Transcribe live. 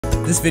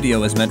This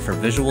video is meant for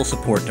visual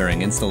support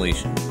during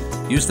installation.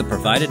 Use the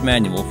provided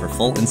manual for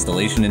full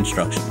installation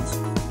instructions.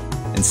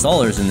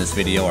 Installers in this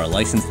video are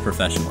licensed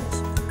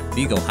professionals.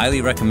 VIGO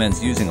highly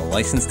recommends using a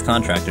licensed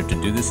contractor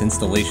to do this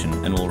installation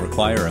and will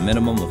require a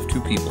minimum of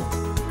 2 people.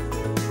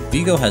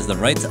 VIGO has the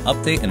right to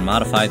update and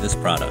modify this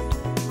product.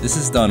 This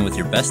is done with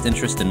your best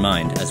interest in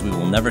mind, as we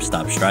will never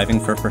stop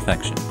striving for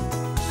perfection.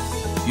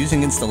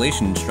 Using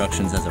installation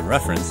instructions as a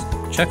reference,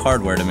 check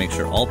hardware to make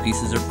sure all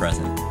pieces are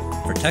present.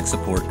 For tech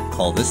support,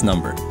 call this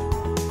number.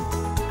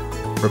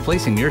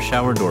 Replacing your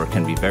shower door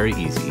can be very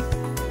easy.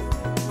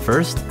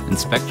 First,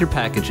 inspect your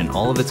package and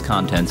all of its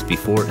contents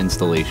before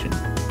installation.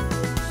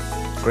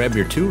 Grab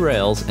your 2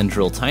 rails and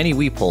drill tiny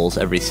weep holes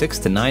every 6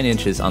 to 9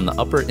 inches on the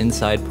upper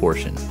inside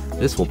portion.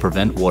 This will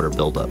prevent water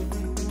buildup.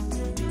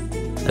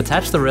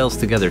 Attach the rails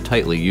together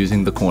tightly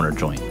using the corner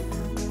joint.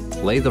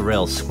 Lay the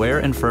rails square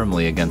and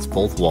firmly against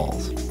both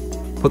walls.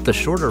 Put the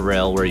shorter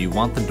rail where you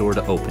want the door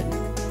to open.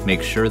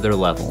 Make sure they're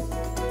level.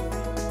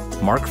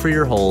 Mark for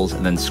your holes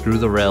and then screw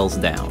the rails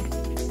down.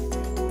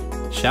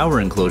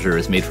 Shower enclosure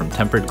is made from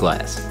tempered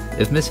glass.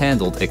 If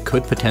mishandled, it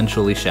could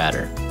potentially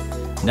shatter.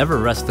 Never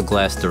rest the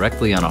glass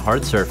directly on a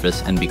hard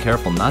surface and be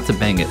careful not to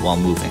bang it while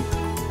moving.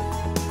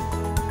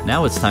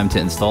 Now it's time to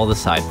install the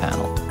side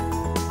panel.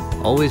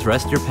 Always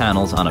rest your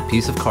panels on a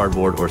piece of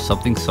cardboard or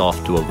something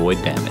soft to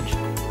avoid damage.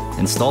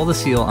 Install the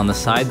seal on the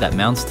side that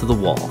mounts to the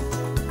wall.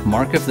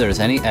 Mark if there's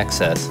any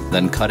excess,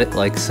 then cut it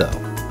like so.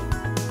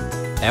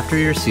 After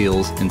your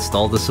seals,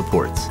 install the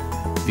supports.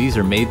 These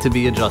are made to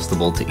be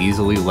adjustable to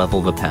easily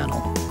level the panel.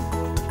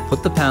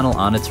 Put the panel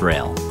on its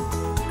rail.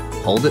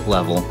 Hold it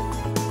level,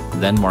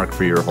 then mark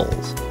for your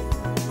holes.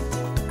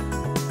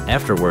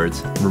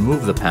 Afterwards,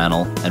 remove the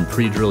panel and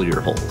pre-drill your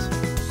holes.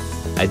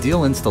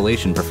 Ideal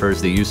installation prefers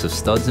the use of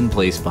studs in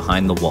place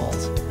behind the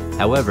walls.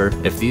 However,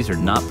 if these are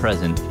not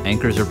present,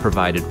 anchors are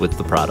provided with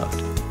the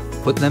product.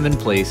 Put them in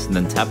place and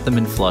then tap them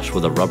in flush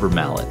with a rubber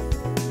mallet.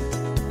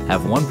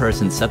 Have one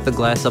person set the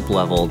glass up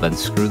level, then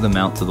screw the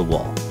mount to the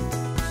wall.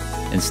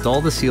 Install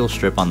the seal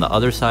strip on the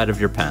other side of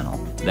your panel,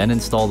 then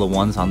install the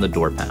ones on the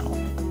door panel.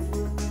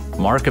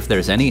 Mark if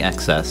there's any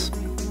excess,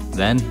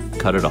 then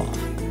cut it off.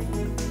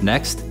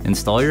 Next,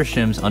 install your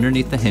shims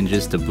underneath the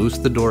hinges to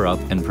boost the door up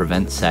and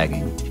prevent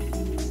sagging.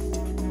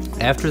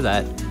 After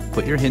that,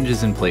 put your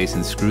hinges in place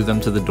and screw them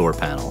to the door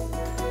panel.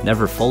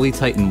 Never fully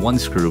tighten one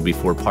screw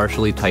before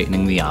partially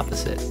tightening the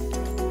opposite.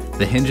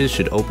 The hinges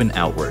should open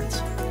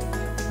outwards.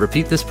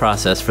 Repeat this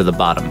process for the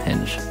bottom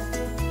hinge.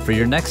 For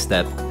your next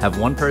step, have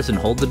one person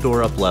hold the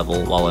door up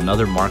level while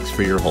another marks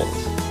for your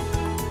holes.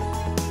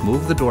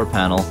 Move the door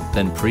panel,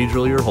 then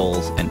pre-drill your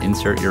holes and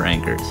insert your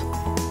anchors.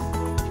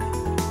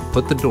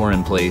 Put the door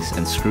in place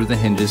and screw the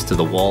hinges to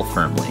the wall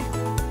firmly.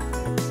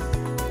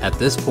 At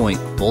this point,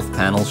 both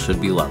panels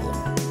should be level.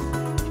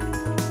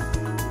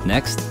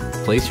 Next,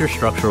 place your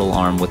structural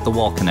arm with the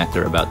wall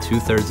connector about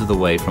 2/3 of the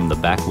way from the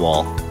back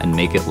wall and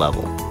make it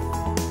level.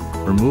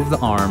 Remove the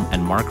arm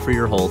and mark for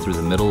your hole through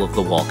the middle of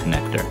the wall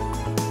connector.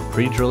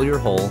 Pre-drill your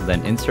hole,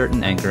 then insert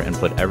an anchor and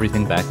put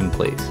everything back in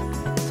place.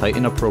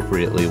 Tighten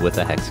appropriately with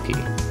a hex key.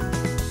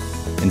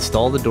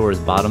 Install the door's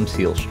bottom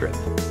seal strip.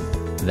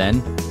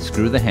 Then,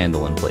 screw the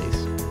handle in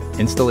place.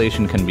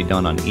 Installation can be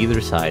done on either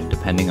side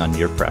depending on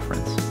your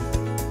preference.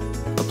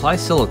 Apply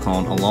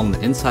silicone along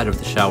the inside of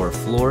the shower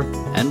floor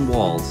and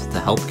walls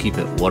to help keep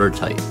it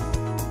watertight.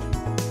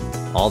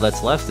 All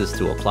that's left is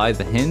to apply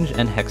the hinge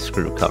and hex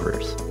screw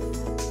covers.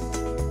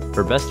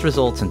 For best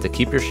results and to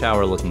keep your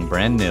shower looking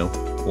brand new,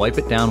 wipe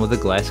it down with a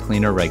glass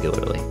cleaner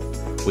regularly.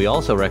 We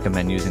also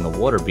recommend using a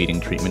water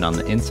beading treatment on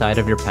the inside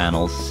of your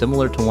panels,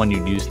 similar to one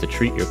you'd use to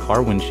treat your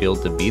car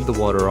windshield to bead the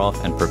water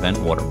off and prevent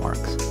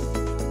watermarks.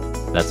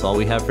 That's all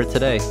we have for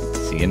today.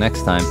 See you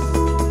next time.